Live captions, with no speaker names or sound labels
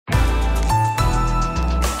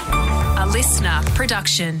listener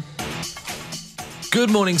production. Good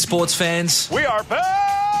morning, sports fans. We are back!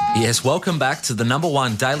 Yes, welcome back to the number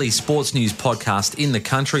one daily sports news podcast in the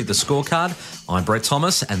country, The Scorecard. I'm Brett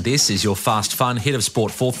Thomas, and this is your fast, fun hit of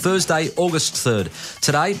sport for Thursday, August 3rd.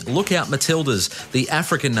 Today, look out Matildas, the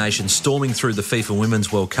African nation storming through the FIFA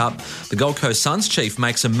Women's World Cup. The Gold Coast Suns chief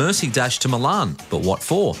makes a mercy dash to Milan, but what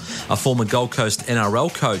for? A former Gold Coast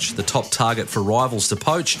NRL coach, the top target for rivals to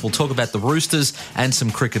poach. We'll talk about the Roosters and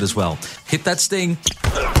some cricket as well. Hit that sting.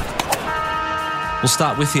 We'll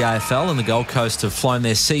start with the AFL, and the Gold Coast have flown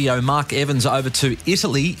their CEO Mark Evans over to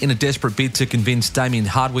Italy in a desperate bid to convince Damien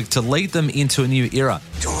Hardwick to lead them into a new era.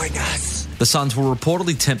 Join us. The Suns will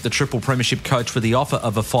reportedly tempt the triple premiership coach with the offer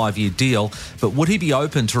of a 5-year deal, but would he be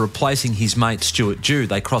open to replacing his mate Stuart Dew?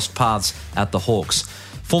 They crossed paths at the Hawks.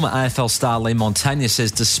 Former AFL star Lee Montagna says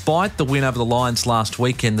despite the win over the Lions last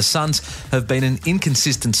weekend, the Suns have been an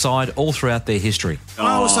inconsistent side all throughout their history.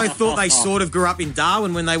 I also thought they sort of grew up in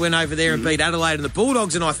Darwin when they went over there and beat Adelaide and the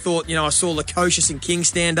Bulldogs, and I thought, I saw Lukosius and King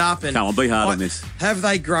stand up. And come on, be hard on this. Have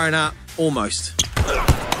they grown up? Almost.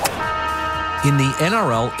 In the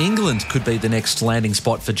NRL, England could be the next landing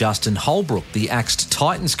spot for Justin Holbrook. The axed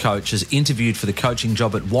Titans coach has interviewed for the coaching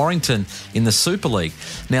job at Warrington in the Super League.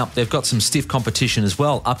 Now, they've got some stiff competition as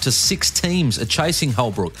well. Up to 6 teams are chasing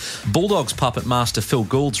Holbrook. Bulldogs puppet master Phil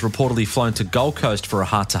Gould's reportedly flown to Gold Coast for a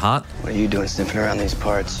heart-to-heart. What are you doing sniffing around these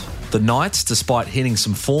parts? The Knights, despite hitting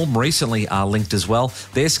some form recently, are linked as well.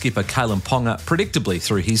 Their skipper, Kalen Ponga, predictably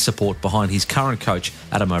through his support behind his current coach,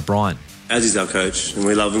 Adam O'Brien. As he's our coach, and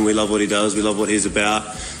we love him, we love what he does, we love what he's about.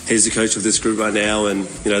 He's the coach of this group right now, and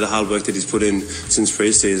the hard work that he's put in since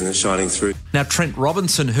pre-season is shining through. Now, Trent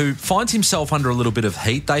Robinson, who finds himself under a little bit of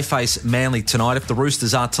heat, they face Manly tonight. If the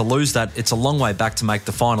Roosters are to lose that, it's a long way back to make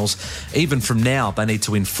the finals. Even from now, they need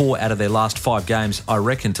to win 4 out of their last 5 games, I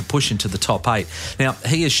reckon, to push into the top 8. Now,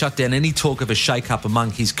 he has shut down any talk of a shake-up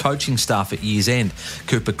among his coaching staff at year's end.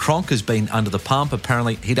 Cooper Cronk has been under the pump.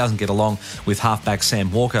 Apparently, he doesn't get along with halfback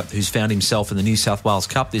Sam Walker, who's found himself in the New South Wales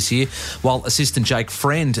Cup this year, while assistant Jake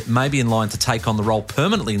Friend may be in line to take on the role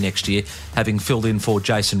permanently next year, having filled in for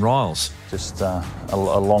Jason Riles. Just a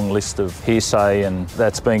long list of hearsay, and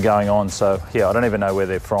that's been going on. So, I don't even know where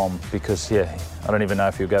they're from because, I don't even know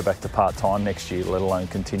if you'll go back to part-time next year, let alone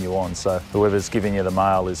continue on. So whoever's giving you the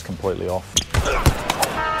mail is completely off.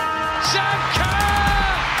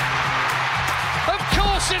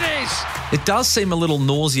 It does seem a little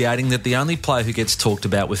nauseating that the only player who gets talked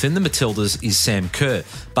about within the Matildas is Sam Kerr.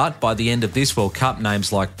 But by the end of this World Cup,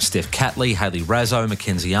 names like Steph Catley, Hayley Razzo,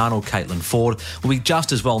 Mackenzie Arnold, Caitlin Ford will be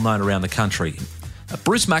just as well known around the country.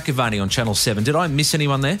 Bruce McAvaney on Channel 7. Did I miss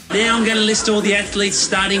anyone there? Now I'm going to list all the athletes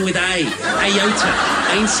starting with A.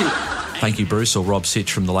 Ayota, Ainsley. Thank you, Bruce, or Rob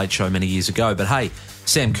Sitch from The Late Show many years ago. But hey,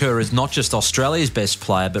 Sam Kerr is not just Australia's best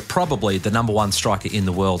player, but probably the number one striker in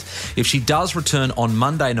the world. If she does return on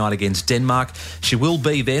Monday night against Denmark, she will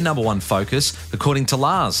be their number one focus, according to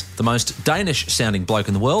Lars, the most Danish-sounding bloke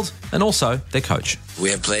in the world, and also their coach. We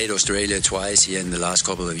have played Australia twice here in the last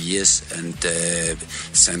couple of years, and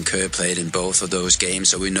Sam Kerr played in both of those games,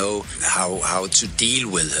 so we know how to deal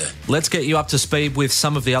with her. Let's get you up to speed with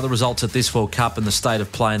some of the other results at this World Cup and the state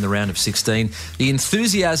of play in the round of 16. The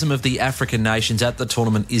enthusiasm of the African nations at the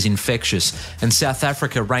tournament is infectious, and South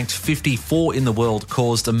Africa, ranked 54 in the world,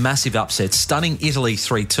 caused a massive upset, stunning Italy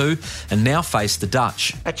 3-2, and now face the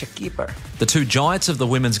Dutch. That's a keeper. The two giants of the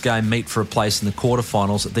women's game meet for a place in the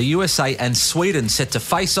quarterfinals. The USA and Sweden set to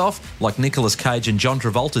face off like Nicolas Cage and John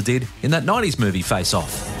Travolta did in that 90s movie Face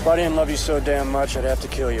Off. If I didn't love you so damn much, I'd have to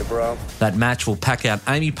kill you, bro. That match will pack out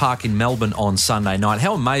Amy Park in Melbourne on Sunday night.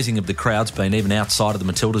 How amazing have the crowds been, even outside of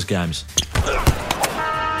the Matildas games?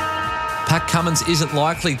 Pat Cummins isn't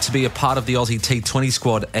likely to be a part of the Aussie T20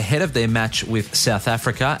 squad ahead of their match with South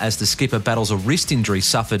Africa as the skipper battles a wrist injury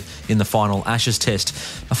suffered in the final Ashes test.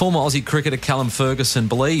 A former Aussie cricketer, Callum Ferguson,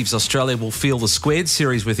 believes Australia will feel the squared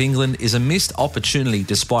series with England is a missed opportunity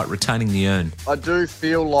despite retaining the urn. I do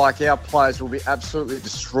feel like our players will be absolutely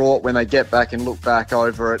distraught when they get back and look back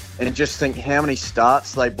over it and just think how many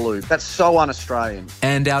starts they blew. That's so un-Australian.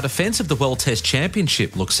 And our defence of the World Test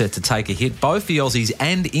Championship looks set to take a hit. Both the Aussies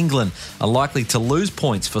and England are likely to lose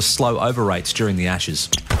points for slow over rates during the Ashes.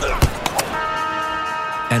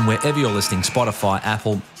 And wherever you're listening, Spotify,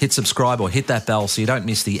 Apple, hit subscribe or hit that bell so you don't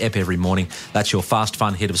miss the ep every morning. That's your fast,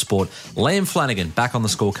 fun hit of sport. Liam Flanagan back on the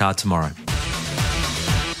scorecard tomorrow.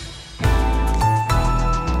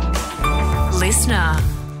 Listener.